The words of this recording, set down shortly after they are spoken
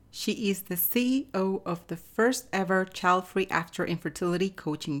She is the CEO of the first ever child-free after infertility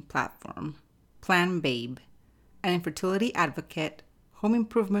coaching platform, Plan Babe, an infertility advocate, home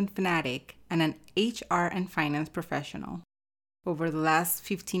improvement fanatic, and an HR and finance professional. Over the last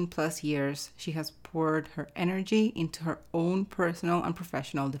 15 plus years, she has poured her energy into her own personal and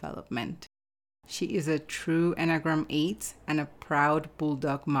professional development. She is a true Enneagram 8 and a proud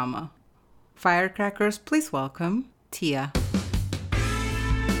bulldog mama. Firecrackers, please welcome Tia.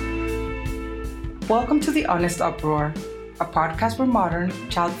 Welcome to The Honest Uproar, a podcast where modern,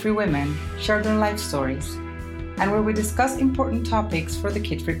 child-free women share their life stories and where we discuss important topics for the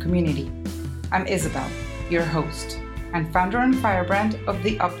kid-free community. I'm Isabel, your host, and founder and firebrand of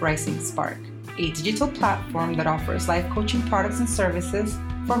The Uprising Spark, a digital platform that offers life coaching products and services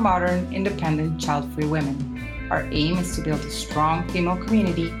for modern, independent, child-free women. Our aim is to build a strong female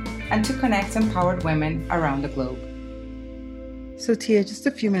community and to connect empowered women around the globe. So Tia, just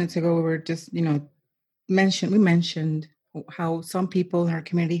a few minutes ago, we were just, we mentioned how some people in our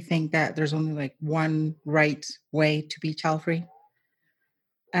community think that there's only like one right way to be child-free.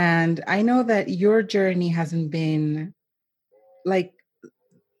 And I know that your journey hasn't been like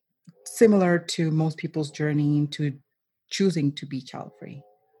similar to most people's journey into choosing to be child-free.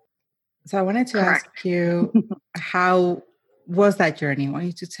 So I wanted to Correct. ask you, how was that journey? I want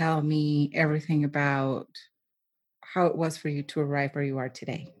you to tell me everything about how it was for you to arrive where you are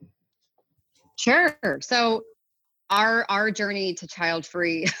today. Sure. So our journey to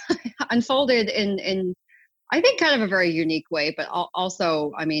child-free unfolded in I think kind of a very unique way, but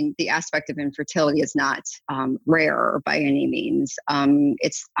also, I mean, the aspect of infertility is not rare by any means.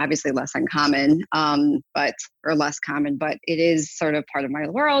 It's obviously less uncommon, or less common, but it is sort of part of my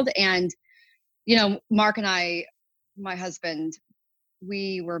world. And, Mark and I, my husband,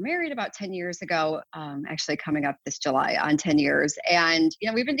 we were married about 10 years ago, actually coming up this July on 10 years. And,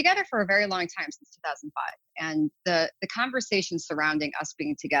 we've been together for a very long time, since 2005. And the conversation surrounding us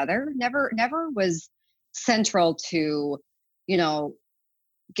being together never was central to,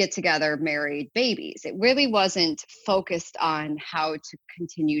 get together, married, babies. It really wasn't focused on how to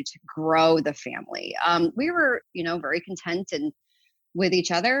continue to grow the family. We were, very content and with each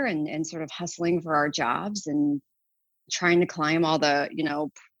other and sort of hustling for our jobs and trying to climb all the,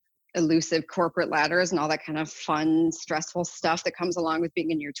 elusive corporate ladders and all that kind of fun, stressful stuff that comes along with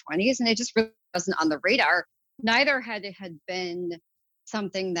being in your 20s. And it just really wasn't on the radar. Neither had been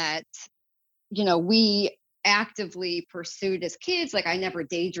something that, we actively pursued as kids. Like I never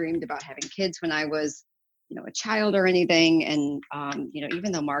daydreamed about having kids when I was, a child or anything. And,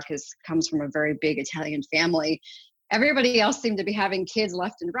 even though Mark comes from a very big Italian family, everybody else seemed to be having kids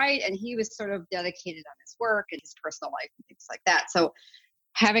left and right. And he was sort of dedicated on his work and his personal life and things like that. So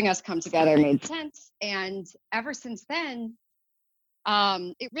having us come together made sense. And ever since then,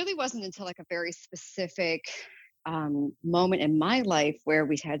 it really wasn't until like a very specific moment in my life where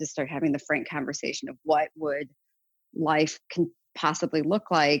we had to start having the frank conversation of what would life can possibly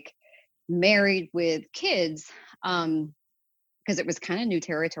look like married with kids, because it was kind of new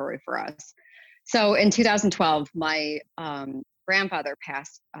territory for us. So in 2012, my grandfather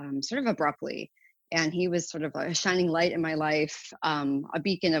passed sort of abruptly, and he was sort of a shining light in my life, a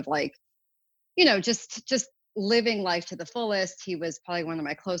beacon of like, just living life to the fullest. He was probably one of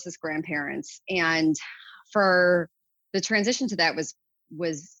my closest grandparents, and for the transition to that was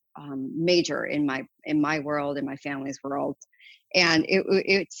major in my world, in my family's world. And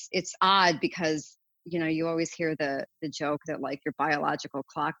it's odd because you always hear the joke that like your biological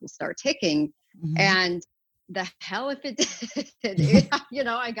clock will start ticking, mm-hmm. And the hell if it did.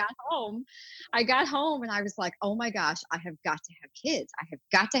 I got home and I was like, oh my gosh, I have got to have kids. I have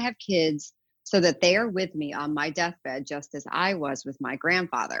got to have kids so that they are with me on my deathbed, just as I was with my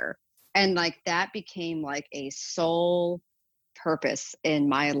grandfather. And like that became like a sole purpose in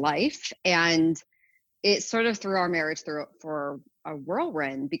my life. And it sort of threw our marriage for a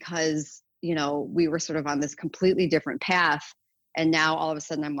whirlwind because, we were sort of on this completely different path. And now all of a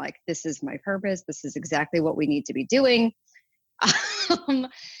sudden I'm like, this is my purpose. This is exactly what we need to be doing.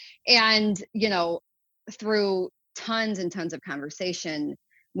 And, through tons and tons of conversation,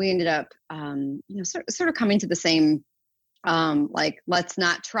 we ended up, sort of coming to the same, like, let's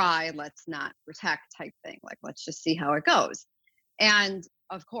not try, let's not protect type thing. Like, let's just see how it goes. And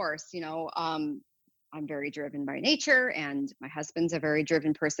of course, I'm very driven by nature, and my husband's a very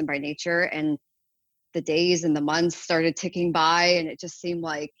driven person by nature. And the days and the months started ticking by, and it just seemed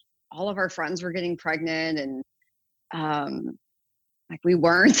like all of our friends were getting pregnant, and like we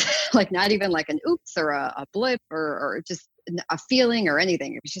weren't, like not even like an oops or a blip or just a feeling or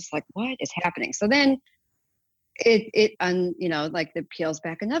anything. It was just like, what is happening? So then like it peels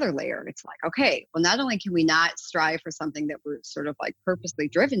back another layer. It's like, okay, well, not only can we not strive for something that we're sort of like purposely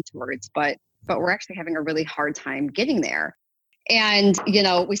driven towards, but we're actually having a really hard time getting there. And,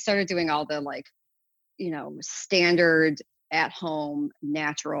 we started doing all the like, standard at home,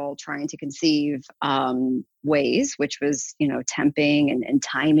 natural, trying to conceive ways, which was, temping and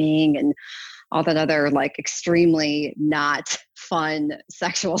timing and all that other like extremely not fun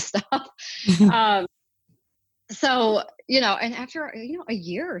sexual stuff. So, and after, a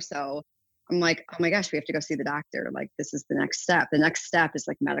year or so, I'm like, oh my gosh, we have to go see the doctor. Like, this is the next step. The next step is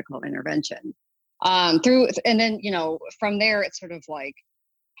like medical intervention. And then, from there, it's sort of like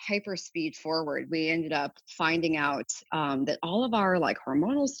hyper speed forward. We ended up finding out that all of our like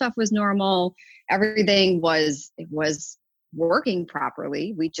hormonal stuff was normal. Everything was working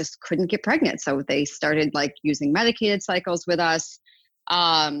properly. We just couldn't get pregnant. So they started like using medicated cycles with us.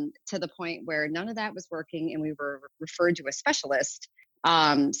 To the point where none of that was working, and we were referred to a specialist.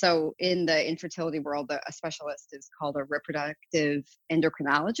 So in the infertility world, a specialist is called a reproductive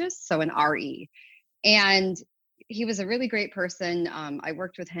endocrinologist, so an RE. And he was a really great person. I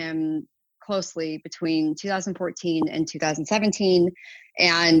worked with him closely between 2014 and 2017,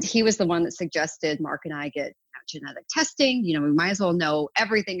 and he was the one that suggested Mark and I get genetic testing. We might as well know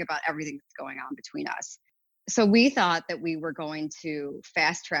everything about everything that's going on between us. So we thought that we were going to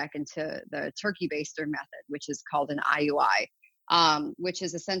fast track into the turkey baster method, which is called an IUI, which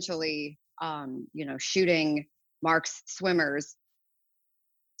is essentially, shooting Mark's swimmers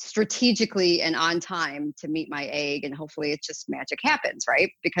strategically and on time to meet my egg, and hopefully it just magic happens,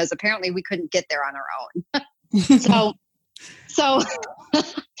 right? Because apparently we couldn't get there on our own.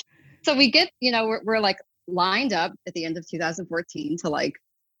 So we get, we're like lined up at the end of 2014 to like,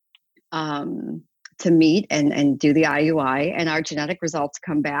 to meet and do the IUI, and our genetic results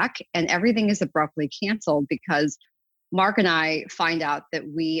come back and everything is abruptly canceled because Mark and I find out that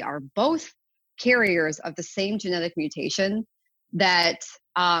we are both carriers of the same genetic mutation that,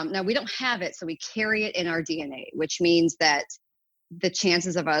 now we don't have it, so we carry it in our DNA, which means that the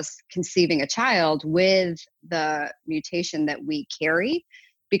chances of us conceiving a child with the mutation that we carry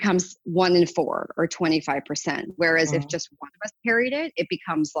becomes 1 in 4 or 25%. Whereas if just one of us carried it, it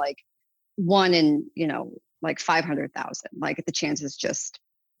becomes like 1 in, like 500,000. Like the chances just,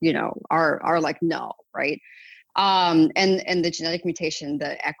 are like null, right? And the genetic mutation,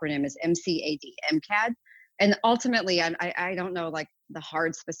 the acronym is MCAD. And ultimately, I don't know like the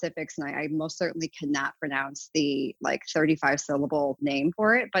hard specifics, and I most certainly cannot pronounce the like 35 syllable name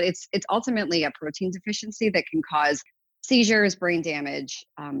for it, but it's ultimately a protein deficiency that can cause seizures, brain damage,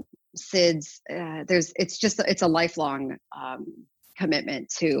 SIDS. It's a lifelong commitment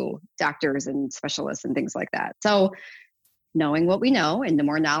to doctors and specialists and things like that. So knowing what we know, and the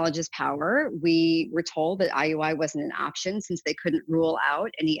more knowledge is power, we were told that IUI wasn't an option since they couldn't rule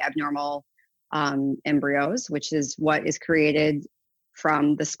out any abnormal embryos, which is what is created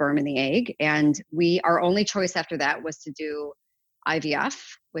from the sperm and the egg. And our only choice after that was to do IVF,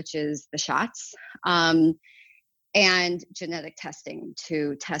 which is the shots, and genetic testing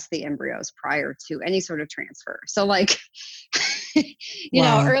to test the embryos prior to any sort of transfer. So like,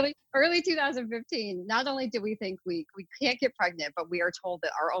 Wow. early 2015, not only do we think we can't get pregnant, but we are told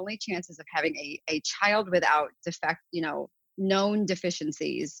that our only chances of having a child without known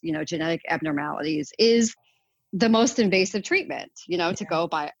deficiencies, genetic abnormalities, is the most invasive treatment, to go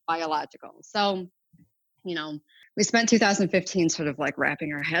by biological. So, we spent 2015 sort of like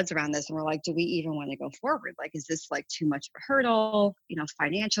wrapping our heads around this, and we're like, do we even want to go forward? Like, is this like too much of a hurdle?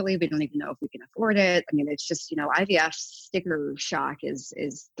 Financially, we don't even know if we can afford it. I mean, it's just, IVF sticker shock is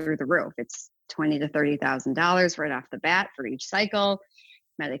through the roof. It's $20,000 to $30,000 right off the bat for each cycle.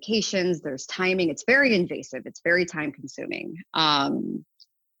 Medications, there's timing. It's very invasive. It's very time consuming. And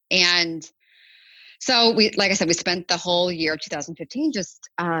so like I said, we spent the whole year of 2015 just,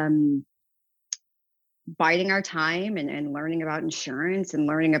 biding our time and learning about insurance and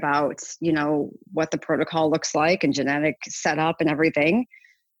learning about, what the protocol looks like and genetic setup and everything.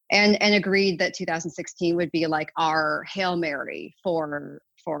 And agreed that 2016 would be like our Hail Mary for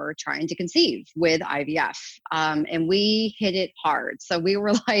trying to conceive with IVF. And we hit it hard. So we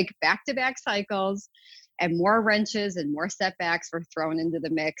were like back-to-back cycles, and more wrenches and more setbacks were thrown into the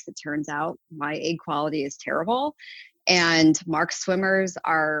mix. It turns out my egg quality is terrible. And Mark's swimmers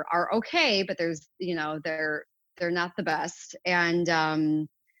are okay, but there's, they're not the best. And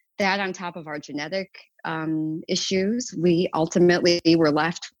that on top of our genetic issues, we ultimately were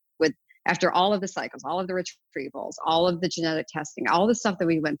left with, after all of the cycles, all of the retrievals, all of the genetic testing, all the stuff that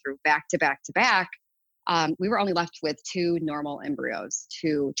we went through back to back to back, we were only left with 2 normal embryos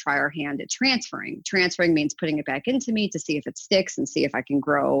to try our hand at transferring. Transferring means putting it back into me to see if it sticks and see if I can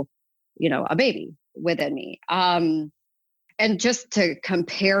grow, a baby within me. And just to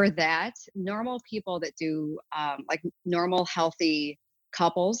compare that, normal people that do like normal healthy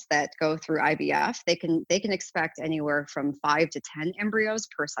couples that go through IVF, they can expect anywhere from 5 to 10 embryos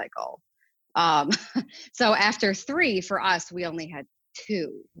per cycle. So after 3 for us, we only had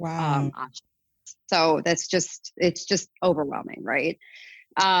 2 options. So it's just overwhelming, right?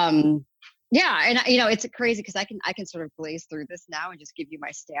 Yeah, and it's crazy because I can sort of glaze through this now and just give you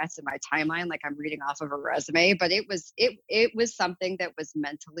my stats and my timeline like I'm reading off of a resume. But it was something that was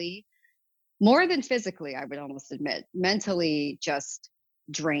mentally, more than physically, I would almost admit, mentally just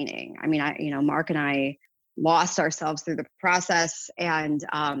draining. I mean, Mark and I lost ourselves through the process, and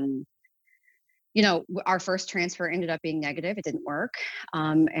our first transfer ended up being negative. It didn't work.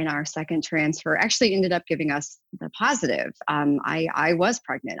 And our second transfer actually ended up giving us the positive. I was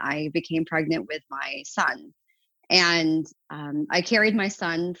pregnant. I became pregnant with my son. And I carried my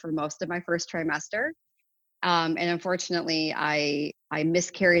son for most of my first trimester. And unfortunately, I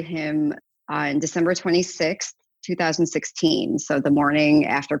miscarried him on December 26th, 2016. So the morning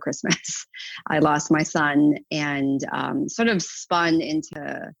after Christmas, I lost my son and sort of spun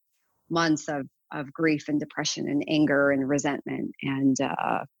into months of grief and depression and anger and resentment and,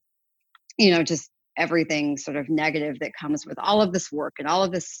 just everything sort of negative that comes with all of this work and all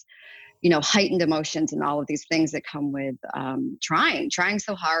of this, heightened emotions and all of these things that come with trying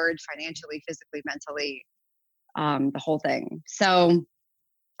so hard financially, physically, mentally, the whole thing. So,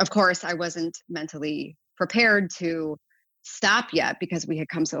 of course, I wasn't mentally prepared to stop yet because we had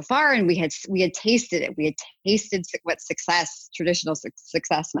come so far and we had tasted it. We had tasted what traditional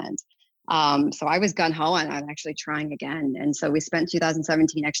success meant. So I was gun ho on actually trying again. And so we spent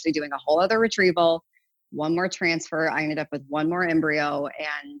 2017 actually doing a whole other retrieval, one more transfer. I ended up with one more embryo,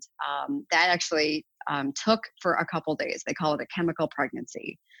 and that actually took for a couple days. They call it a chemical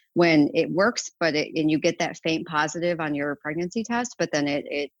pregnancy when it works, and you get that faint positive on your pregnancy test, but then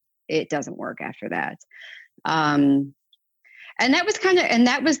it doesn't work after that. And that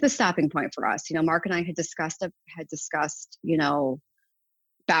was the stopping point for us. Mark and I had discussed,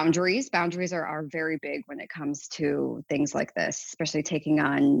 boundaries. Boundaries are very big when it comes to things like this, especially taking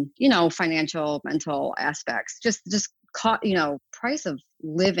on, financial, mental aspects, just price of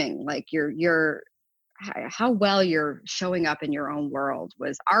living, like how well you're showing up in your own world.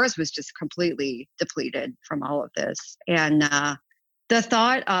 Ours was just completely depleted from all of this. And the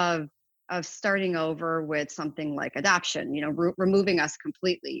thought of starting over with something like adoption, removing us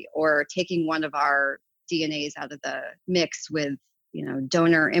completely, or taking one of our DNAs out of the mix with,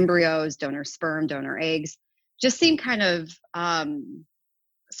 donor embryos, donor sperm, donor eggs, just seemed kind of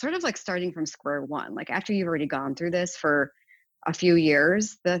sort of like starting from square one. Like after you've already gone through this for a few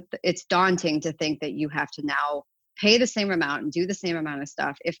years, it's daunting to think that you have to now pay the same amount and do the same amount of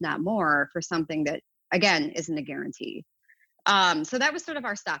stuff, if not more, for something that, again, isn't a guarantee. So that was sort of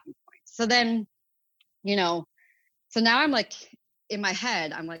our stopping point. So then, so now I'm like, in my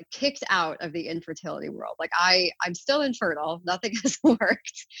head, I'm like kicked out of the infertility world. Like I'm still infertile. Nothing has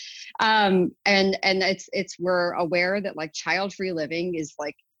worked. And we're aware that like child-free living is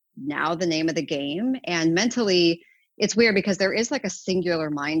like now the name of the game. And mentally it's weird because there is like a singular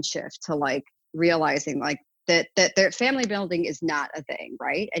mind shift to like realizing like that family building is not a thing.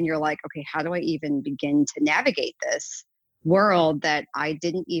 Right. And you're like, okay, how do I even begin to navigate this world that I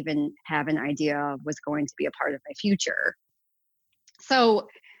didn't even have an idea was going to be a part of my future? So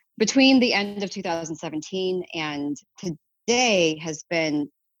between the end of 2017 and today has been,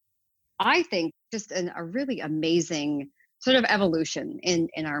 I think, just a really amazing sort of evolution in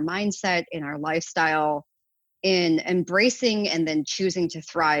our mindset, in our lifestyle, in embracing and then choosing to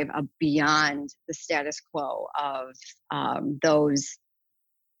thrive beyond the status quo of those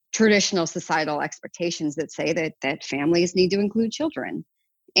traditional societal expectations that say that families need to include children.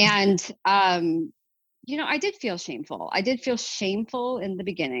 And I did feel shameful. I did feel shameful in the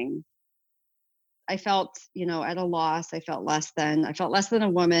beginning. I felt, at a loss. I felt less than a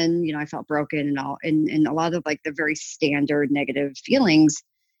woman. I felt broken and all, and a lot of like the very standard negative feelings.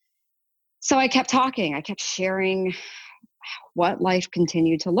 So I kept talking. I kept sharing what life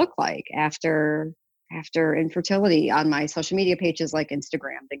continued to look like after infertility on my social media pages like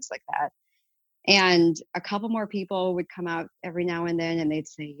Instagram, things like that. And a couple more people would come out every now and then and they'd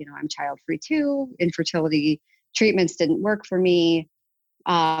say, I'm child-free too. Infertility treatments didn't work for me.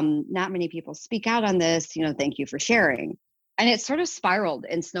 Not many people speak out on this, thank you for sharing. And it sort of spiraled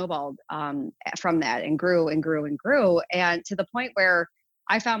and snowballed from that and grew and grew and grew. And to the point where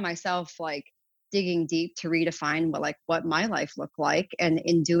I found myself like digging deep to redefine what my life looked like. And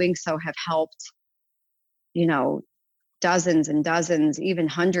in doing so have helped, you know, dozens and dozens, even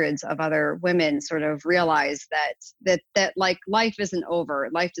hundreds of other women sort of realize that like life isn't over.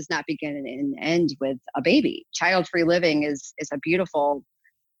 Life does not begin and end with a baby. Child-free living is a beautiful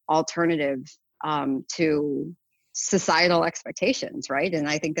alternative to societal expectations, right? And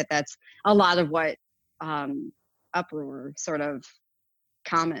I think that that's a lot of what Uproar sort of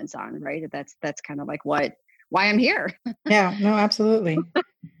comments on, right? That's kind of like why I'm here. Yeah, no, absolutely.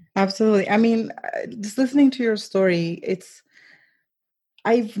 Absolutely. I mean, just listening to your story,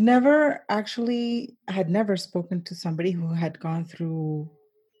 I've never had never spoken to somebody who had gone through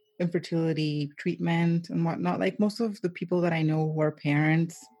infertility treatment and whatnot. Like most of the people that I know who are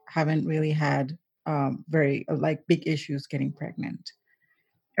parents haven't really had very like big issues getting pregnant.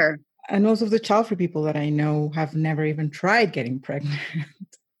 Sure. And most of the child-free people that I know have never even tried getting pregnant.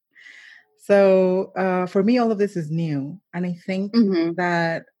 So for me, all of this is new. And I think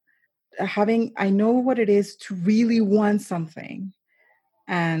that I know what it is to really want something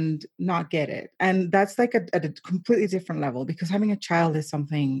and not get it. And that's like at a completely different level, because having a child is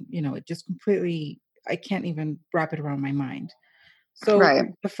something, it just completely, I can't even wrap it around my mind. So right.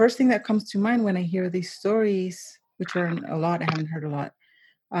 The first thing that comes to mind when I hear these stories, which are a lot, I haven't heard a lot,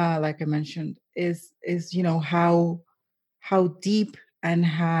 like I mentioned, is how deep and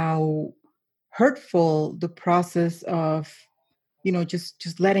how hurtful the process of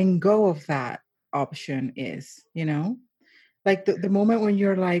just letting go of that option is, like the moment when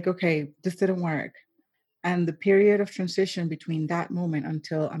you're like, okay, this didn't work, and the period of transition between that moment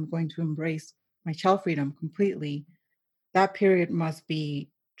until I'm going to embrace my child freedom completely, that period must be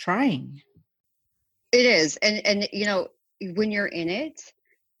trying. It is. And when you're in it,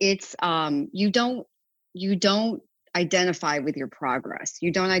 it's you don't identify with your progress.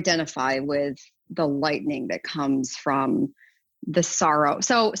 You don't identify with the lightning that comes from the sorrow.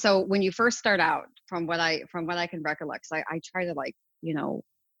 So when you first start out, from what I can recollect, I try to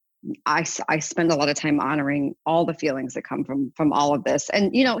I spend a lot of time honoring all the feelings that come from all of this.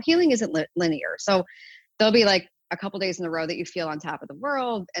 And healing isn't linear. So there'll be like a couple days in a row that you feel on top of the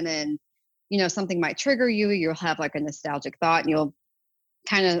world, and then something might trigger you. You'll have like a nostalgic thought, and you'll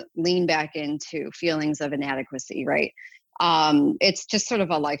kind of lean back into feelings of inadequacy, right? It's just sort of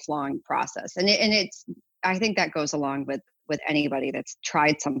a lifelong process, and it's I think that goes along with anybody that's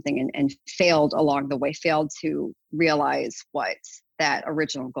tried something and failed along the way, failed to realize what that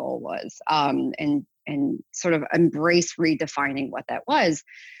original goal was, and sort of embrace redefining what that was.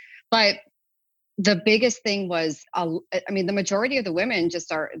 But the biggest thing was, the majority of the women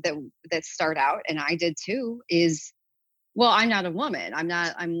that start out, and I did too, is, well, I'm not a woman.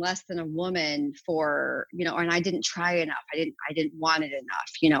 I'm less than a woman for, and I didn't try enough. I didn't want it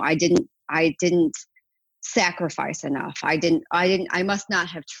enough. I didn't sacrifice enough. I must not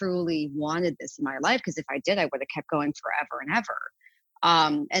have truly wanted this in my life, because if I did, I would have kept going forever and ever.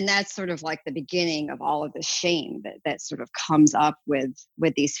 And that's sort of like the beginning of all of the shame that sort of comes up with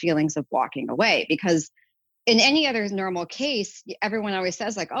these feelings of walking away. Because in any other normal case, everyone always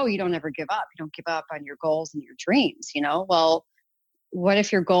says like, oh, you don't ever give up. You don't give up on your goals and your dreams, Well, what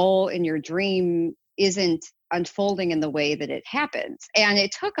if your goal and your dream isn't unfolding in the way that it happens? And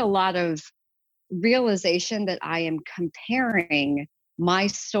it took a lot of realization that I am comparing my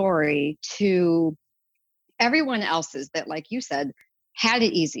story to everyone else's that, like you said, had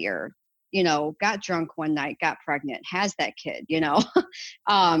it easier, got drunk one night, got pregnant, has that kid,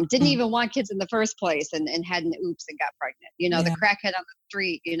 didn't even want kids in the first place and had an oops and got pregnant, the crackhead on the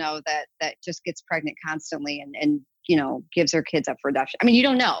street, that just gets pregnant constantly and gives her kids up for adoption. I mean, you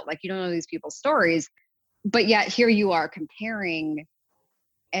don't know these people's stories, but yet here you are comparing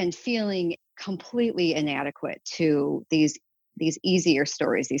and feeling completely inadequate to these easier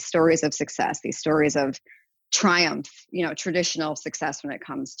stories, these stories of success, these stories of triumph, traditional success when it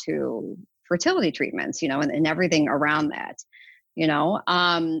comes to fertility treatments, and everything around that,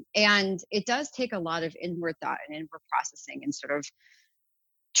 and it does take a lot of inward thought and inward processing and sort of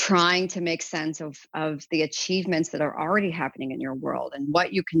trying to make sense of the achievements that are already happening in your world and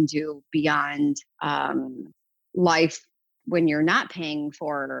what you can do beyond life when you're not paying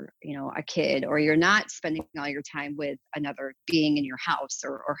for, a kid, or you're not spending all your time with another being in your house,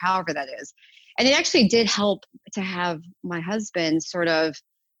 or however that is. And it actually did help to have my husband sort of,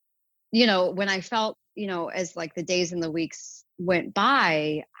 when I felt, as like the days and the weeks went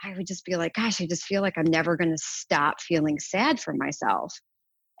by, I would just be like, gosh, I just feel like I'm never going to stop feeling sad for myself.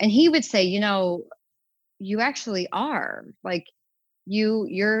 And he would say, you actually are. Like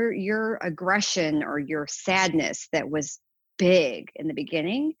your aggression or your sadness that was big in the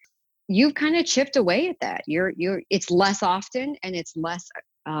beginning, you've kind of chipped away at that. It's less often and it's less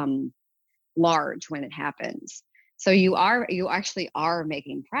large when it happens. So you actually are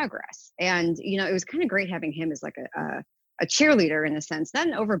making progress. And, it was kind of great having him as like a cheerleader in a sense, not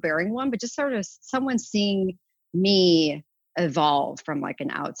an overbearing one, but just sort of someone seeing me evolve from like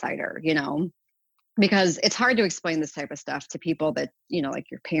an outsider, because it's hard to explain this type of stuff to people that, like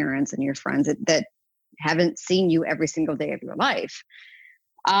your parents and your friends that haven't seen you every single day of your life.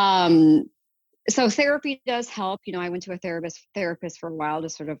 So therapy does help. I went to a therapist for a while to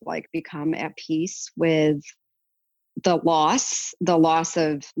sort of like become at peace with the loss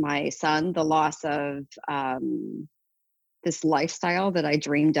of my son, the loss of this lifestyle that I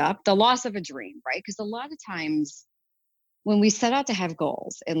dreamed up, the loss of a dream, right? Because a lot of times when we set out to have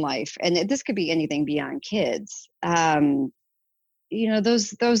goals in life, and this could be anything beyond kids, those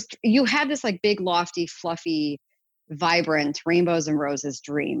you have this like big, lofty, fluffy, vibrant rainbows and roses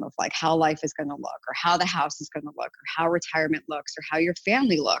dream of like how life is going to look, or how the house is going to look, or how retirement looks, or how your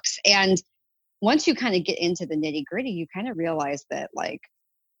family looks. And once you kind of get into the nitty gritty, you kind of realize that like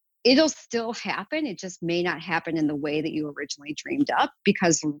it'll still happen. It just may not happen in the way that you originally dreamed up,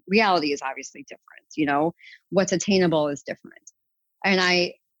 because reality is obviously different. What's attainable is different. And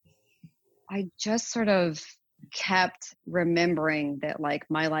I just sort of kept remembering that like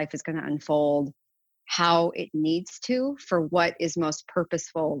my life is going to unfold how it needs to, for what is most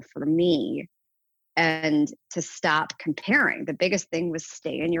purposeful for me, and to stop comparing. The biggest thing was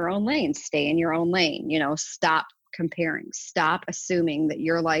stay in your own lane, stop comparing, stop assuming that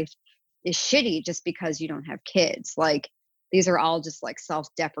your life is shitty just because you don't have kids. Like, these are all just like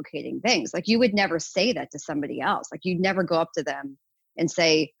self-deprecating things. Like, you would never say that to somebody else. Like, you'd never go up to them and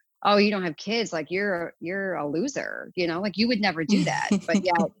say, oh, you don't have kids, like you're a loser, like you would never do that. But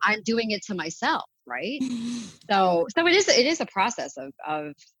yeah, I'm doing it to myself, right? So it is a process of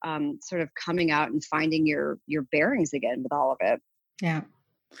sort of coming out and finding your bearings again with all of it. Yeah.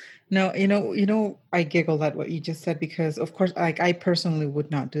 No, I giggled at what you just said, because of course, like, I personally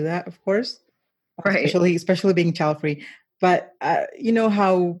would not do that, of course, Right. especially being child-free. But you know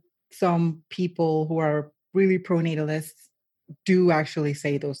how some people who are really pronatalists do actually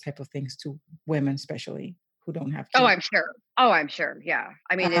say those type of things to women, especially who don't have kids. Oh, I'm sure. Yeah.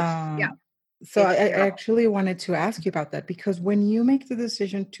 I mean, So I actually wanted to ask you about that, because when you make the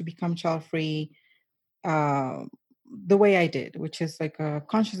decision to become child-free, the way I did, which is like a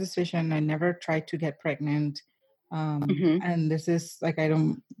conscious decision, I never tried to get pregnant. And this is like,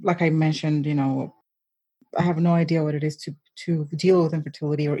 like I mentioned, I have no idea what it is to deal with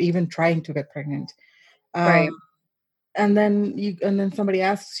infertility or even trying to get pregnant. Right. And then somebody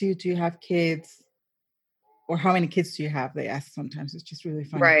asks you, do you have kids? Or how many kids do you have? They ask sometimes. It's just really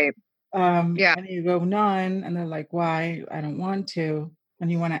funny. Right. Yeah. And you go, none. And they're like, why? I don't want to.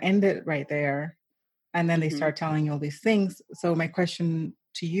 And you want to end it right there. And then they start telling you all these things. So my question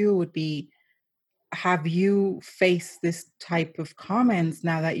to you would be, have you faced this type of comments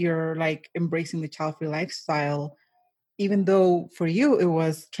now that you're like embracing the child-free lifestyle, even though for you it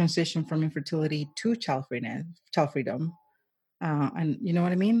was transition from infertility to child freedom? And you know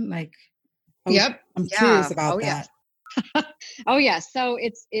what I mean? Like, I'm curious about that. Yes. Oh yeah. So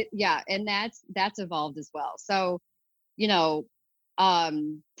and that's evolved as well. So,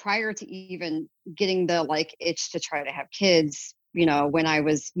 prior to even getting the like itch to try to have kids, when I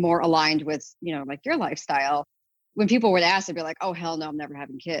was more aligned with, like your lifestyle, when people would ask, I'd be like, oh, hell no, I'm never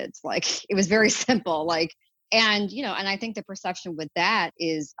having kids. Like, it was very simple. Like, and, and I think the perception with that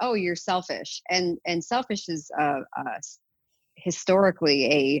is, oh, you're selfish. And selfish is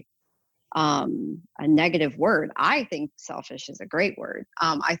historically a negative word. I think selfish is a great word.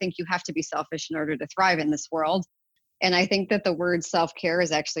 I think you have to be selfish in order to thrive in this world. And I think that the word self-care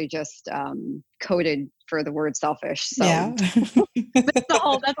is actually just coded for the word selfish. So yeah. that's a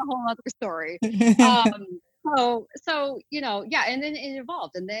whole other story. So, and then it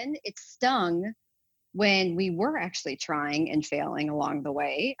evolved, and then it stung when we were actually trying and failing along the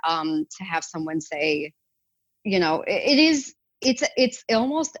way, to have someone say, it's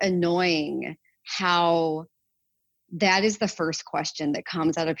almost annoying how that is the first question that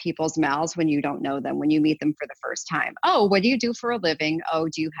comes out of people's mouths when you don't know them, when you meet them for the first time. Oh, what do you do for a living? Oh,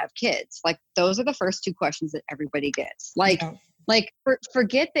 do you have kids? Like, those are the first two questions that everybody gets.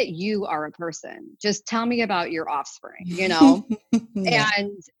 Forget that you are a person. Just tell me about your offspring, Yeah.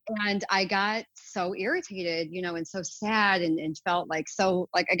 And I got so irritated, and so sad and felt like, so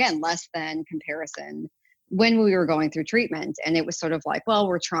like, again, less than comparison when we were going through treatment. And it was sort of like, well,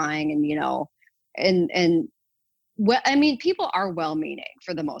 we're trying, and well, I mean, people are well-meaning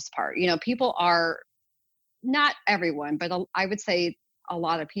for the most part. People are, not everyone, but I would say a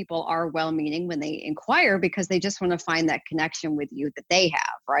lot of people are well-meaning when they inquire because they just want to find that connection with you that they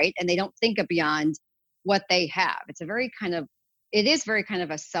have, right? And they don't think beyond what they have. It is very kind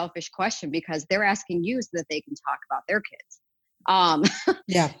of a selfish question because they're asking you so that they can talk about their kids.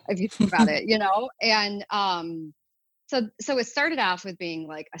 Yeah. If you think about it, and so it started off with being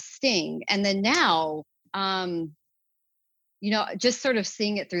like a sting, and then now, just sort of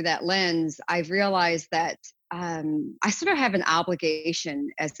seeing it through that lens, I've realized that I sort of have an obligation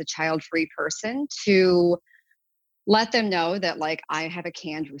as a child-free person to let them know that like I have a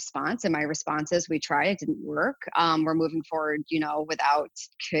canned response, and my response is we tried, it didn't work. We're moving forward, without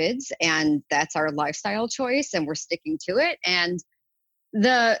kids, and that's our lifestyle choice, and we're sticking to it. And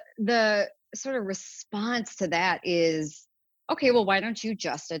the sort of response to that is, okay, well, why don't you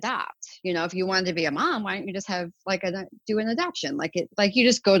just adopt? If you wanted to be a mom, why don't you just have do an adoption? Like you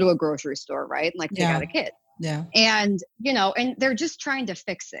just go to a grocery store, right? And like take out a kid. Yeah. And, and they're just trying to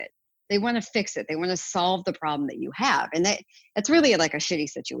fix it. They want to fix it. They want to solve the problem that you have. And it's really like a shitty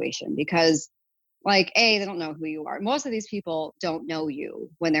situation because like, they don't know who you are. Most of these people don't know you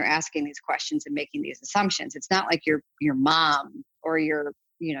when they're asking these questions and making these assumptions. It's not like your mom or your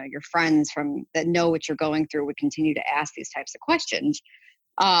friends that know what you're going through would continue to ask these types of questions.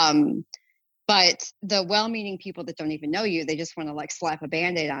 But the well-meaning people that don't even know you, they just want to like slap a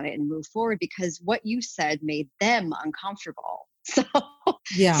Band-Aid on it and move forward because what you said made them uncomfortable. So,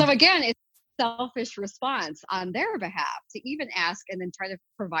 so again, it's a selfish response on their behalf to even ask and then try to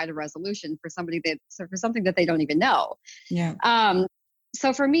provide a resolution for something that they don't even know. Yeah.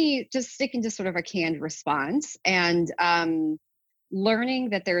 So for me, just sticking to sort of a canned response and learning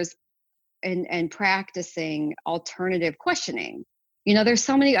that there's and practicing alternative questioning. There's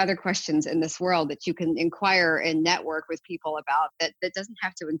so many other questions in this world that you can inquire and network with people about that doesn't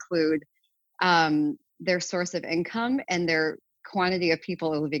have to include their source of income and their quantity of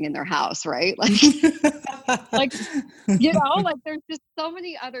people living in their house, right? Like there's just so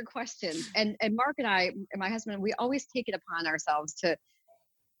many other questions. And Mark and I, and my husband, we always take it upon ourselves to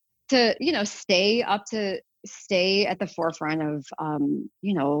stay at the forefront of,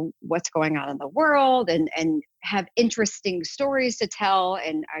 what's going on in the world and have interesting stories to tell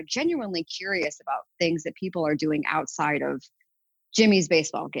and are genuinely curious about things that people are doing outside of Jimmy's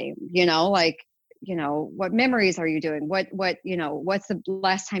baseball game, what memories are you doing? What's the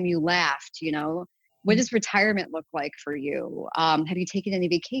last time you laughed? What does retirement look like for you? Have you taken any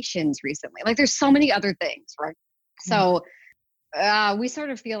vacations recently? Like there's so many other things, right? So we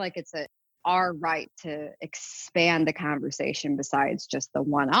sort of feel like it's our right to expand the conversation besides just the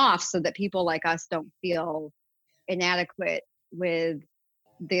one-off so that people like us don't feel inadequate with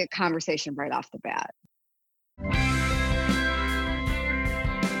the conversation right off the bat.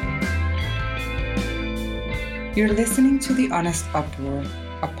 You're listening to The Honest Uproar,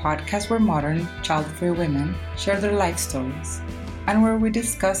 a podcast where modern, child-free women share their life stories and where we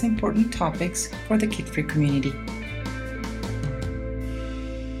discuss important topics for the kid-free community.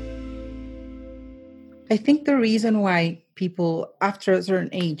 I think the reason why people after a certain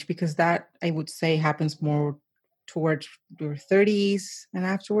age, because that I would say happens more towards their 30s and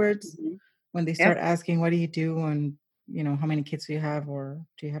afterwards, when they start asking, what do you do? And, how many kids do you have? Or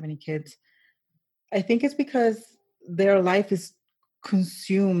do you have any kids? I think it's because their life is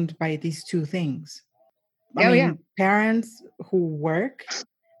consumed by these two things. Parents who work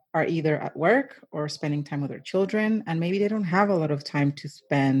are either at work or spending time with their children, and maybe they don't have a lot of time to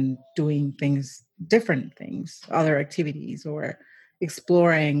spend doing different things, other activities, or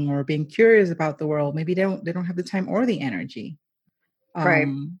exploring or being curious about the world. Maybe they don't have the time or the energy. Right.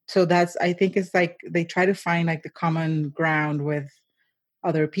 So I think it's like they try to find like the common ground with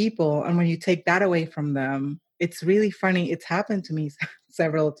other people. And when you take that away from them, it's really funny. It's happened to me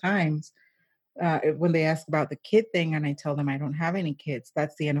several times when they ask about the kid thing and I tell them I don't have any kids.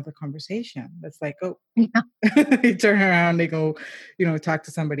 That's the end of the conversation. That's like, oh, they turn around, they go, talk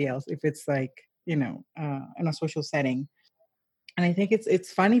to somebody else. If it's like, in a social setting. And I think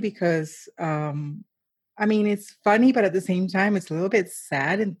it's funny because, it's funny, but at the same time, it's a little bit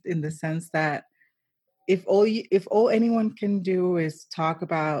sad in the sense that if all anyone can do is talk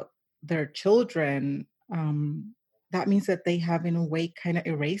about their children, that means that they have in a way kind of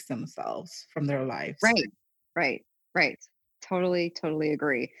erased themselves from their lives. Right. Totally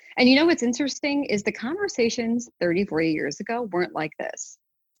agree. And what's interesting is the conversations 30, 40 years ago weren't like this.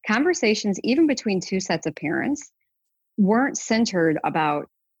 Conversations, even between two sets of parents, weren't centered about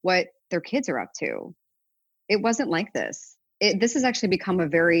what their kids are up to. It wasn't like this. This has actually become a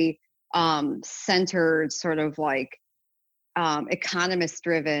very centered sort of like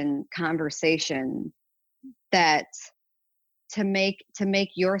economist-driven conversation that to make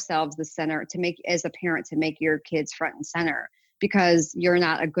yourselves the center, to make, as a parent, to make your kids front and center, because you're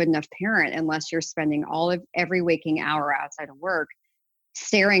not a good enough parent unless you're spending every waking hour outside of work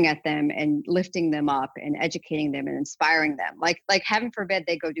staring at them and lifting them up and educating them and inspiring them. Like heaven forbid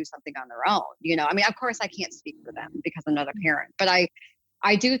they go do something on their own. I mean, of course I can't speak for them because I'm not a parent, but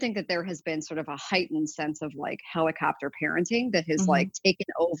I do think that there has been sort of a heightened sense of like helicopter parenting that has like taken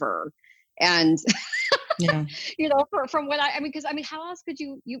over. And, yeah, from what I mean, because I mean, how else could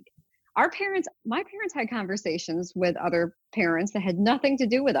my parents had conversations with other parents that had nothing to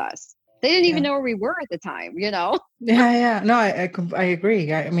do with us. They didn't even know where we were at the time, Yeah. No, I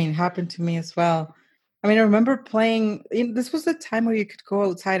agree. I mean, it happened to me as well. I mean, I remember playing, this was the time where you could go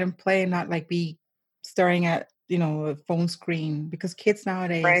outside and play and not like be staring at, a phone screen, because kids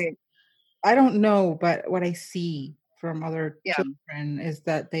nowadays, right. I don't know, but what I see from other Yeah. children is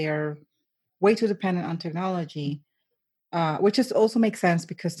that they are way too dependent on technology, which just also makes sense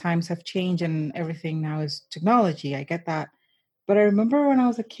because times have changed and everything now is technology. I get that. But I remember when I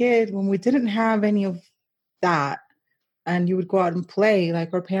was a kid, when we didn't have any of that, and you would go out and play,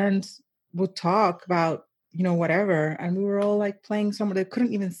 like our parents would talk about, whatever. And we were all like playing somewhere they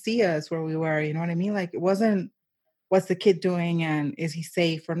couldn't even see us where we were. You know what I mean? Like it wasn't, what's the kid doing and is he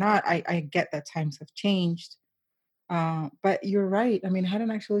safe or not? I get that times have changed. But you're right. I mean, I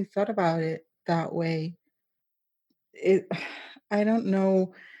hadn't actually thought about it that way. I don't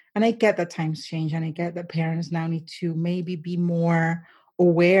know. And I get that times change, and I get that parents now need to maybe be more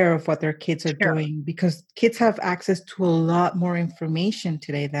aware of what their kids are doing, because kids have access to a lot more information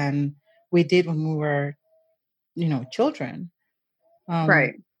today than we did when we were, children.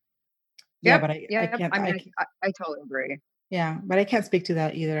 Right. Yeah, Yep. but I can't. I mean, I totally agree. Yeah, but I can't speak to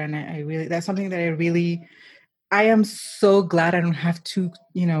that either. And I really, that's something that I am so glad I don't have to,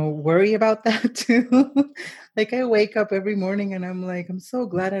 worry about that too. Like I wake up every morning and I'm like, I'm so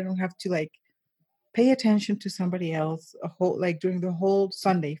glad I don't have to like pay attention to somebody else like during the whole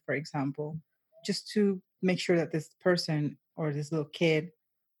Sunday, for example, just to make sure that this person or this little kid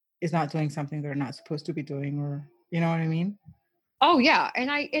is not doing something they're not supposed to be doing, or, you know what I mean? Oh yeah. And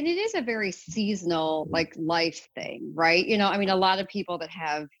it is a very seasonal like life thing, right? I mean, a lot of people that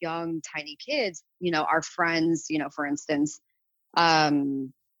have young, tiny kids, our friends, for instance,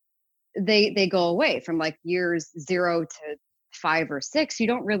 they go away from like years 0 to 5 or 6. You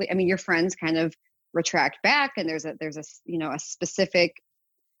don't really, I mean, your friends kind of retract back, and there's a a specific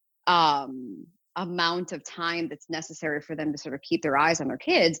amount of time that's necessary for them to sort of keep their eyes on their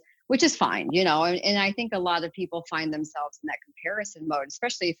kids, which is fine, and I think a lot of people find themselves in that comparison mode,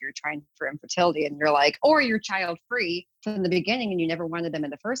 especially if you're trying for infertility and you're like, or you're child free from the beginning and you never wanted them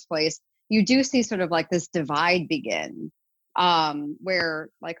in the first place. You do see sort of like this divide begin, where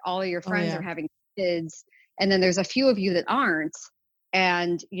like all of your friends are having kids, and then there's a few of you that aren't,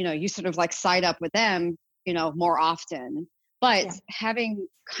 and you sort of like side up with them more often. But having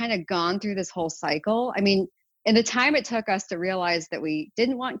kind of gone through this whole cycle, I mean, in the time it took us to realize that we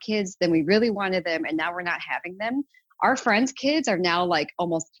didn't want kids, then we really wanted them, and now we're not having them, our friends' kids are now like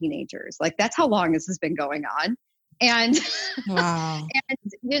almost teenagers. Like that's how long this has been going on. And wow.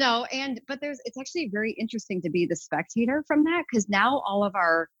 But it's actually very interesting to be the spectator from that, because now all of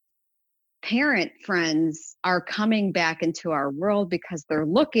our parent friends are coming back into our world because they're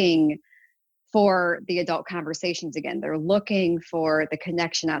looking for the adult conversations again. They're looking for the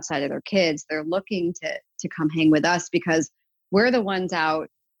connection outside of their kids. They're looking to come hang with us because we're the ones out,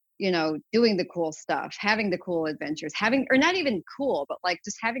 doing the cool stuff, having the cool adventures, or not even cool, but like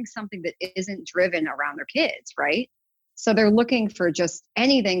just having something that isn't driven around their kids, right? So they're looking for just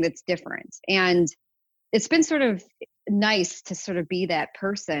anything that's different. And it's been sort of nice to sort of be that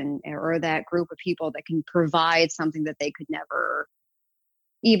person or that group of people that can provide something that they could never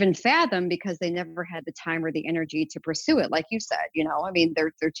even fathom because they never had the time or the energy to pursue it. Like you said, I mean,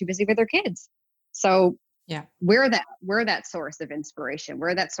 they're too busy with their kids. So yeah, we're that source of inspiration.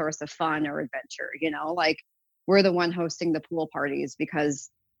 We're that source of fun or adventure, like we're the one hosting the pool parties because,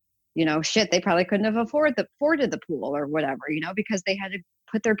 shit, they probably couldn't have afforded the pool or whatever, because they had to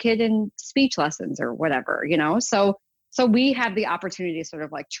put their kid in speech lessons or whatever, so we have the opportunity to sort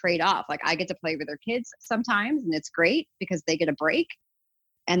of like trade off. Like I get to play with their kids sometimes, and it's great because they get a break.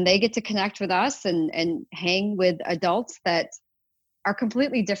 And they get to connect with us and hang with adults that are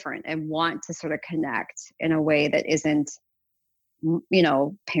completely different and want to sort of connect in a way that isn't,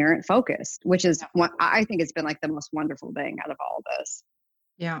 parent focused, which is what I think has been like the most wonderful thing out of all of this.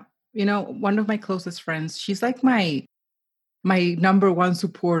 Yeah. One of my closest friends, she's like my number one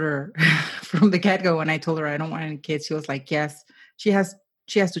supporter from the get-go. When I told her I don't want any kids, she was like, yes. She has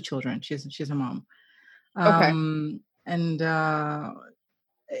 2 children. She's a mom. Okay. And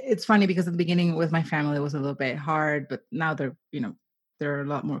it's funny because at the beginning with my family, it was a little bit hard, but now they're a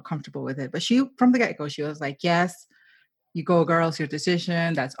lot more comfortable with it. But she, from the get-go, she was like, yes, you go, girl, it's your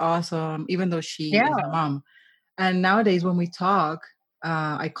decision. That's awesome. Even though she Yeah. is a mom. And nowadays when we talk,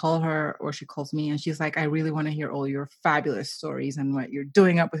 I call her or she calls me and she's like, I really want to hear all your fabulous stories and what you're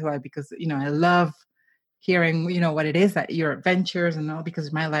doing up with life because, I love hearing, what it is that your adventures and all,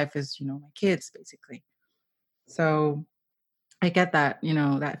 because my life is, my kids basically. So I get that,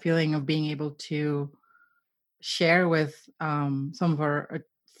 that feeling of being able to share with some of our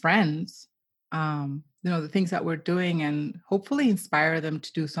friends, the things that we're doing and hopefully inspire them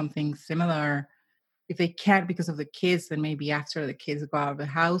to do something similar. If they can't because of the kids, then maybe after the kids go out of the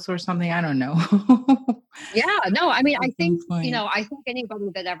house or something. I don't know. Yeah, no, I mean, At some point. I think anybody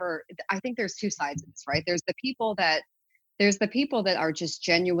that ever, I think there's two sides of this, right? There's the people that are just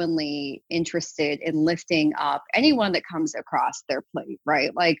genuinely interested in lifting up anyone that comes across their plate,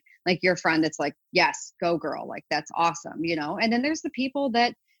 right? Like your friend that's like, yes, go girl, like that's awesome, And then there's the people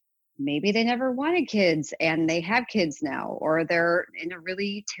that maybe they never wanted kids and they have kids now, or they're in a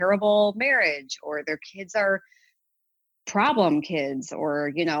really terrible marriage, or their kids are problem kids,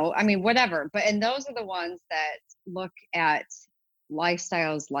 or I mean, whatever. And those are the ones that look at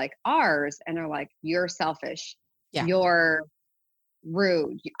lifestyles like ours and are like, you're selfish, Yeah. you're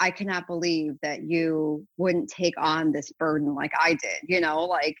rude, I cannot believe that you wouldn't take on this burden like I did,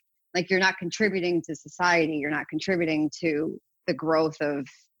 like you're not contributing to society, you're not contributing to the growth of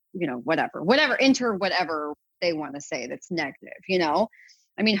whatever enter whatever they want to say that's negative.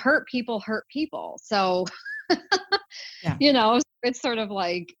 I mean, hurt people, so Yeah. it's sort of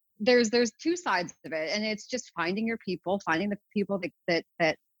like there's two sides of it, and it's just finding your people, finding the people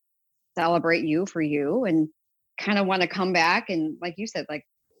that celebrate you for you and kind of want to come back and, like you said, like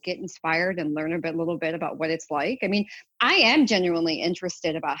get inspired and learn a little bit about what it's like. I mean, I am genuinely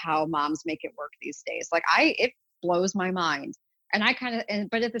interested about how moms make it work these days. Like it blows my mind. And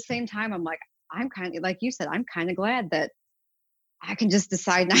but at the same time, I'm like, I'm kind of, like you said, I'm kind of glad that I can just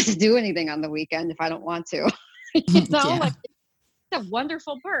decide not to do anything on the weekend if I don't want to. Yeah. Like it's a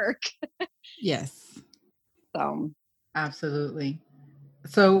wonderful perk. Yes. So Absolutely.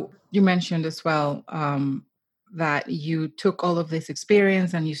 So you mentioned as well that you took all of this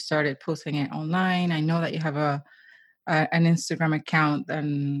experience and you started posting it online. I know that you have an Instagram account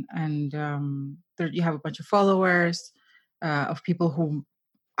and there you have a bunch of followers of people who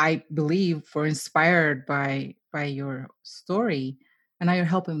I believe were inspired by your story, and now you're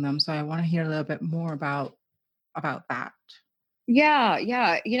helping them. So I want to hear a little bit more about that.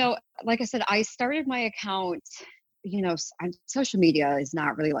 yeah. Like I said, I started my account. Social media is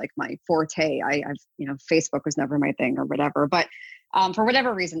not really like my forte. Facebook was never my thing or whatever. But for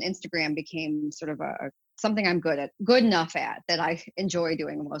whatever reason, Instagram became sort of something I'm good enough at, that I enjoy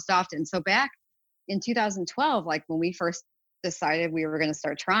doing most often. So back in 2012, like when we first decided we were going to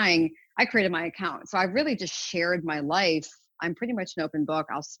start trying, I created my account. So I really just shared my life. I'm pretty much an open book.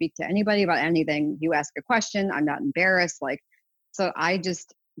 I'll speak to anybody about anything. You ask a question, I'm not embarrassed. So I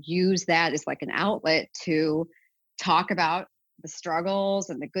just use that as like an outlet to talk about the struggles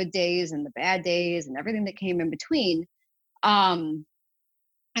and the good days and the bad days and everything that came in between. And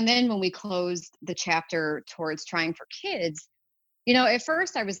then when we closed the chapter towards trying for kids, at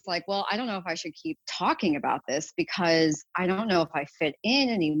first I was like, well, I don't know if I should keep talking about this because I don't know if I fit in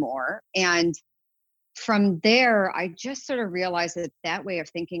anymore. And from there, I just sort of realized that way of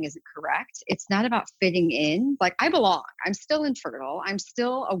thinking isn't correct. It's not about fitting in. Like, I belong. I'm still infertile. I'm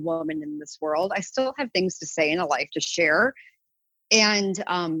still a woman in this world. I still have things to say and a life to share. And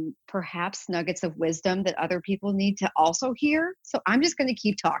perhaps nuggets of wisdom that other people need to also hear. So I'm just going to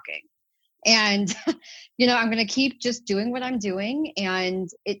keep talking. And, I'm going to keep just doing what I'm doing. And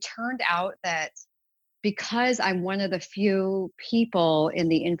it turned out that because I'm one of the few people in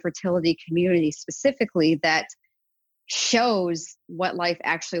the infertility community specifically that shows what life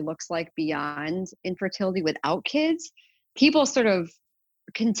actually looks like beyond infertility without kids, people sort of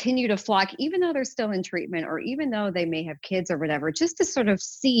continue to flock, even though they're still in treatment or even though they may have kids or whatever, just to sort of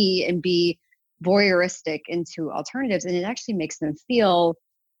see and be voyeuristic into alternatives. And it actually makes them feel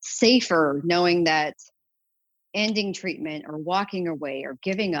safer knowing that ending treatment or walking away or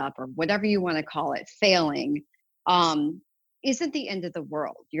giving up or whatever you want to call it, failing, isn't the end of the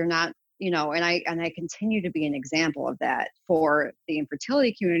world. You're not, and I continue to be an example of that for the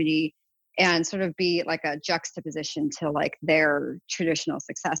infertility community and sort of be like a juxtaposition to like their traditional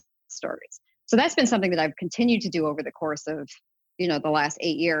success stories. So that's been something that I've continued to do over the course of, the last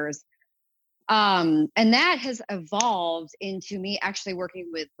 8 years. And that has evolved into me actually working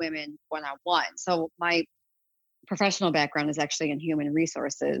with women one-on-one. So my professional background is actually in human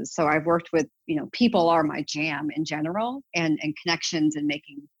resources. So I've worked with, people are my jam in general, and connections, and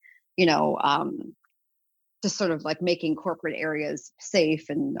making, just sort of like making corporate areas safe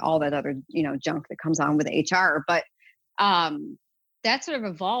and all that other, junk that comes on with HR. But that sort of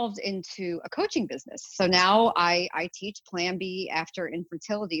evolved into a coaching business. So now I teach Plan B after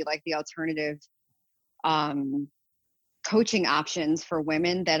infertility, like the alternative coaching options for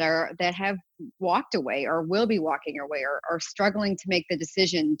women that have walked away or will be walking away, or are struggling to make the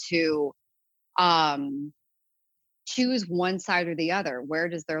decision to choose one side or the other. Where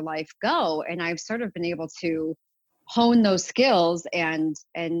does their life go? And I've sort of been able to hone those skills and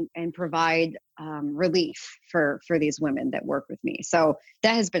provide relief for these women that work with me. So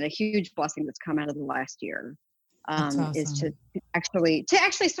that has been a huge blessing that's come out of the last year. That's awesome. Is to actually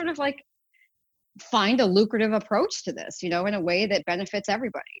sort of like find a lucrative approach to this, in a way that benefits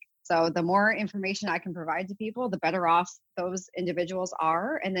everybody. So the more information I can provide to people, the better off those individuals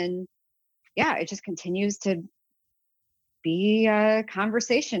are. And then, it just continues to be a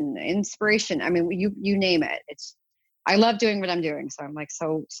conversation, inspiration. I mean, you name it. I love doing what I'm doing. So I'm like,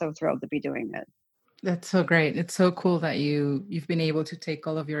 so thrilled to be doing it. That's so great. It's so cool that you've been able to take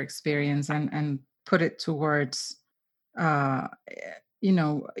all of your experience and put it towards, put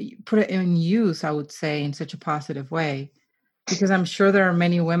it in use, I would say, in such a positive way, because I'm sure there are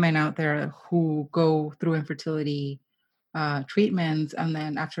many women out there who go through infertility treatments, and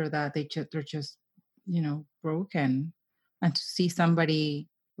then after that they're just broken. And to see somebody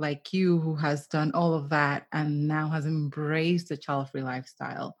like you who has done all of that and now has embraced the child-free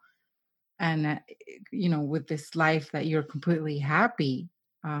lifestyle, and with this life that you're completely happy,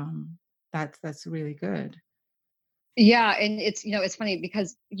 that's really good. Yeah. And it's funny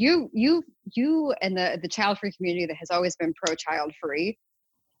because you and the child-free community that has always been pro child-free,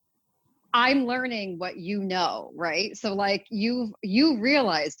 I'm learning what right? So like you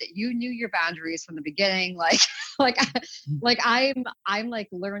realized it, you knew your boundaries from the beginning, like I'm like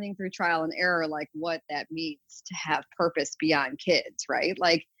learning through trial and error, like what that means to have purpose beyond kids, right?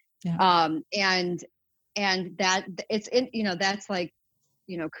 Like, and that it's in, that's like,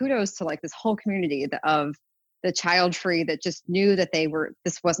 kudos to like this whole community of the child-free that just knew that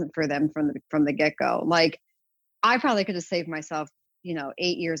this wasn't for them from the get-go. Like I probably could have saved myself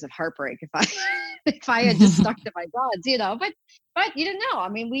 8 years of heartbreak if I had just stuck to my guns, but you didn't know. I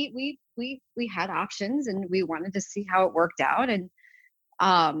mean, we had options and we wanted to see how it worked out. And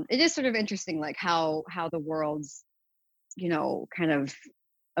it is sort of interesting, like how the world's, kind of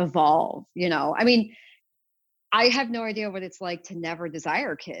evolve, I mean, I have no idea what it's like to never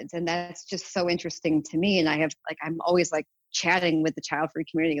desire kids. And that's just so interesting to me. And I'm always like chatting with the child-free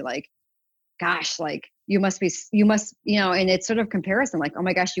community, like, gosh, like you must, and it's sort of comparison, like, oh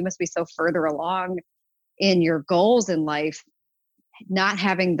my gosh, you must be so further along in your goals in life, not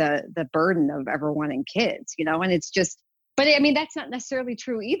having the burden of ever wanting kids, and it's just, but I mean, that's not necessarily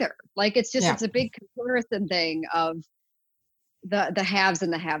true either. Like, it's just, it's a big comparison thing of the haves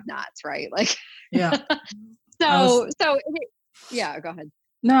and the have-nots, right? Like, yeah. Go ahead.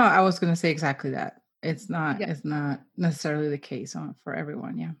 No, I was going to say exactly that. It's not necessarily the case for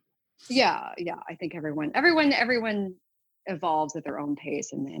everyone. Yeah. I think everyone evolves at their own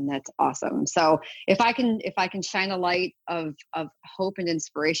pace, and that's awesome. So if I can shine a light of hope and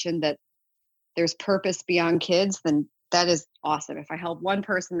inspiration that there's purpose beyond kids, then that is awesome. If I help one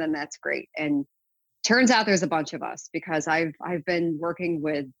person, then that's great. And turns out there's a bunch of us, because I've been working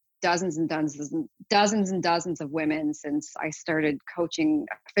with dozens and dozens of women since I started coaching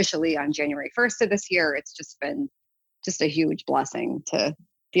officially on January 1st of this year. It's just been a huge blessing to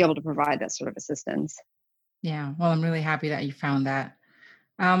be able to provide that sort of assistance. Yeah. Well, I'm really happy that you found that.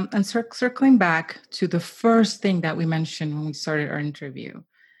 And circling back to the first thing that we mentioned when we started our interview,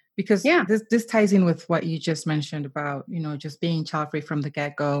 because this ties in with what you just mentioned about, just being child-free from the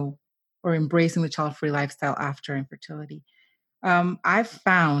get-go, or embracing the child-free lifestyle after infertility. I've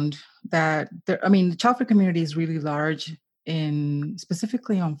found that the child-free community is really large,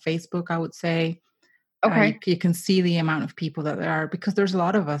 specifically on Facebook, I would say. Okay. You can see the amount of people that there are, because there's a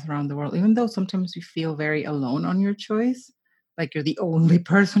lot of us around the world, even though sometimes you feel very alone on your choice, like you're the only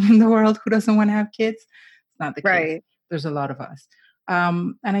person in the world who doesn't want to have kids. It's not the case. There's a lot of us.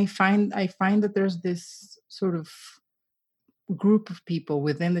 And I find that there's this sort of group of people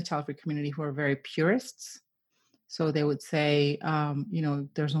within the child-free community who are very purists. So they would say,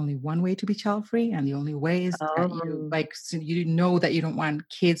 there's only one way to be child-free, and the only way is that you know that you don't want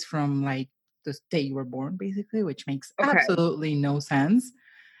kids from like the day you were born, basically, which makes absolutely no sense.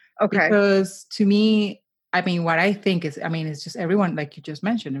 Okay. Because to me, I mean, what I think is, it's just everyone, like you just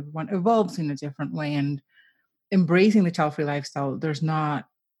mentioned, everyone evolves in a different way. And embracing the child-free lifestyle, there's not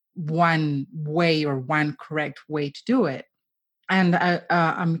one way or one correct way to do it. And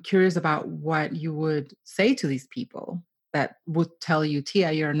I'm curious about what you would say to these people that would tell you,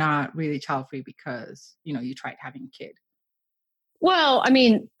 Tia, you're not really child-free because, you tried having a kid. Well, I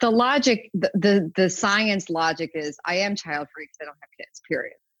mean, the logic, the science logic is I am child-free because I don't have kids,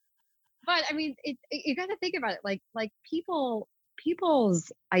 period. But I mean, you got to think about it like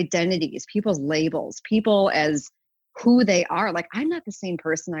people's identities, people's labels, people as who they are. Like, I'm not the same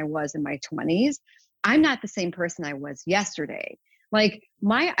person I was in my 20s. I'm not the same person I was yesterday. Like,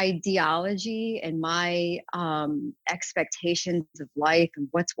 my ideology and my expectations of life and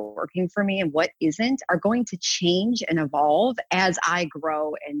what's working for me and what isn't are going to change and evolve as I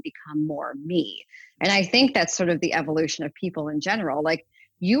grow and become more me. And I think that's sort of the evolution of people in general. Like,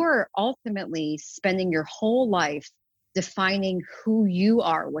 you are ultimately spending your whole life defining who you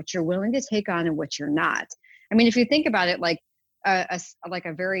are, what you're willing to take on and what you're not. I mean, if you think about it, like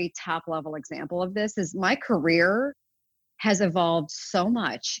a very top level example of this is my career has evolved so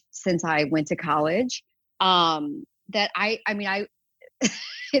much since I went to college that I mean,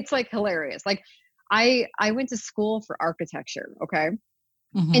 it's like hilarious. Like, I went to school for architecture, okay,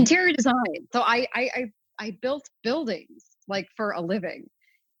 interior design. So I built buildings like for a living.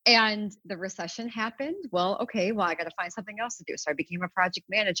 And the recession happened. Well, okay, I got to find something else to do. So I became a project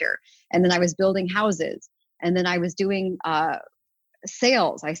manager, and then I was building houses, and then I was doing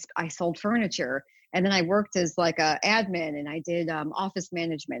sales. I sold furniture, and then I worked as like a admin, and I did office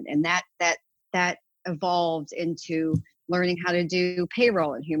management, and that evolved into learning how to do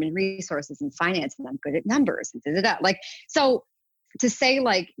payroll and human resources and finance, and I'm good at numbers and da-da-da. Like, so to say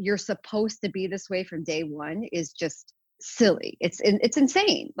like you're supposed to be this way from day one is just silly. It's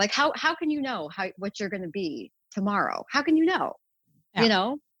insane. Like, how can you know what you're going to be tomorrow? How can you know?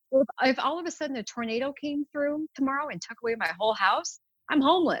 Yeah. If all of a sudden a tornado came through tomorrow and took away my whole house, I'm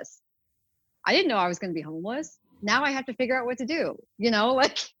homeless. I didn't know I was going to be homeless. Now I have to figure out what to do.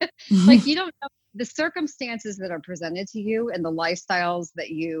 Like like you don't know the circumstances that are presented to you and the lifestyles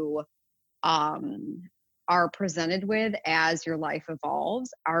that you are presented with as your life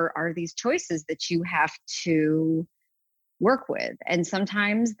evolves are these choices that you have to work with. And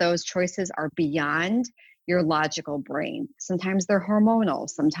sometimes those choices are beyond your logical brain. Sometimes they're hormonal,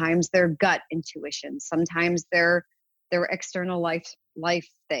 sometimes they're gut intuition, sometimes they're external life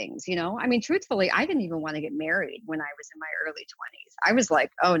things. I mean, truthfully, I didn't even want to get married when I was in my early 20s. I was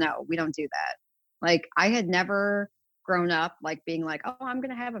like, oh no, we don't do that. Like, I had never grown up like being like, oh, I'm going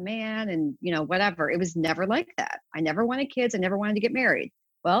to have a man and whatever. It was never like that. I never wanted kids. I never wanted to get married.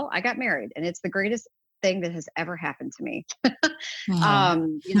 Well, I got married, and it's the greatest thing that has ever happened to me.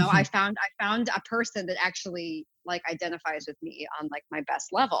 I found a person that actually like identifies with me on like my best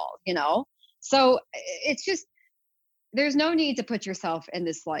level, so it's just, there's no need to put yourself in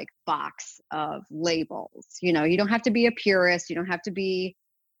this like box of labels. You don't have to be a purist, you don't have to be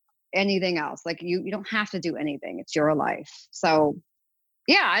anything else. Like, you don't have to do anything. It's your life. So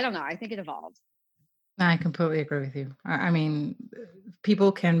yeah, I don't know, I think it evolves. I completely agree with you. I mean,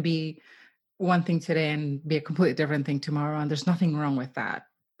 people can be one thing today and be a completely different thing tomorrow, and there's nothing wrong with that,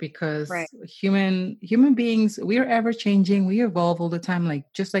 because right. human beings, we are ever changing, we evolve all the time, like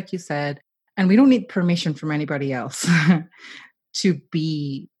just like you said, and we don't need permission from anybody else to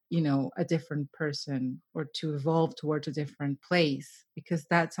be a different person or to evolve towards a different place, because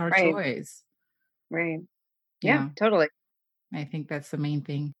that's our choice. Right. Yeah, totally. I think that's the main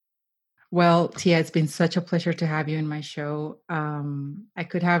thing. Well, Tia, it's been such a pleasure to have you in my show. I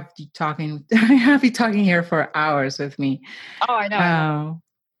could have you talking here for hours with me. Oh, I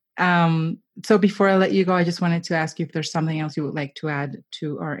know. So before I let you go, I just wanted to ask you if there's something else you would like to add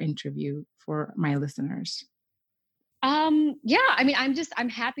to our interview for my listeners. Yeah, I mean, I'm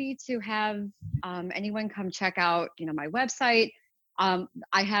happy to have anyone come check out, my website.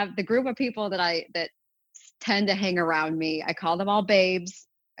 I have the group of people that tend to hang around me. I call them all babes.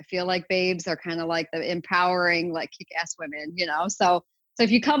 I feel like babes are kind of like the empowering, like kick-ass women, So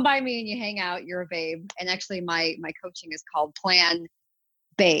if you come by me and you hang out, you're a babe. And actually my coaching is called Plan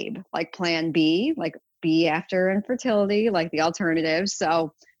Babe, like Plan B, like B after infertility, like the alternatives.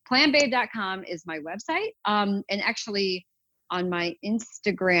 So planbabe.com is my website. And actually on my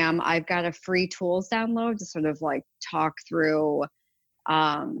Instagram, I've got a free tools download to sort of like talk through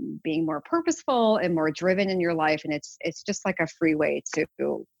being more purposeful and more driven in your life. And it's just like a free way to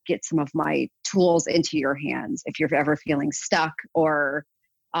get some of my tools into your hands if you're ever feeling stuck or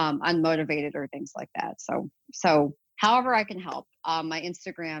unmotivated or things like that. So however I can help. My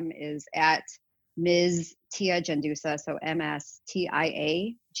Instagram is at Ms. Tia Gendusa. So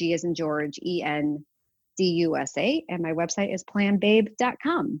MSTIA, G as in George, EN DUSA, and my website is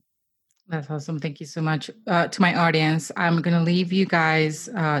planbabe.com. That's awesome. Thank you so much. To my audience, I'm going to leave you guys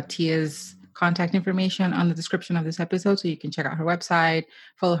Tia's contact information on the description of this episode so you can check out her website,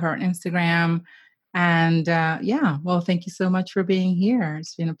 follow her on Instagram. And well, thank you so much for being here.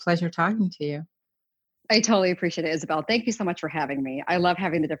 It's been a pleasure talking to you. I totally appreciate it, Isabel. Thank you so much for having me. I love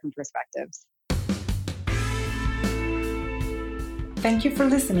having the different perspectives. Thank you for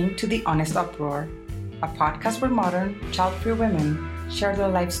listening to The Honest Uproar, a podcast where modern, child-free women share their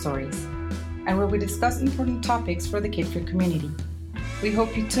life stories and where we discuss important topics for the kid-free community. We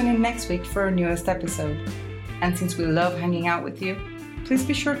hope you tune in next week for our newest episode. And since we love hanging out with you, please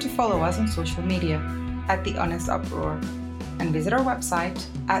be sure to follow us on social media at The Honest Uproar and visit our website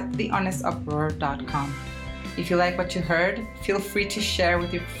at thehonestuproar.com. If you like what you heard, feel free to share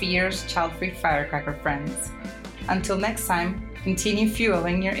with your fierce, child-free Firecracker friends. Until next time, continue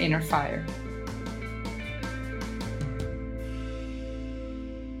fueling your inner fire.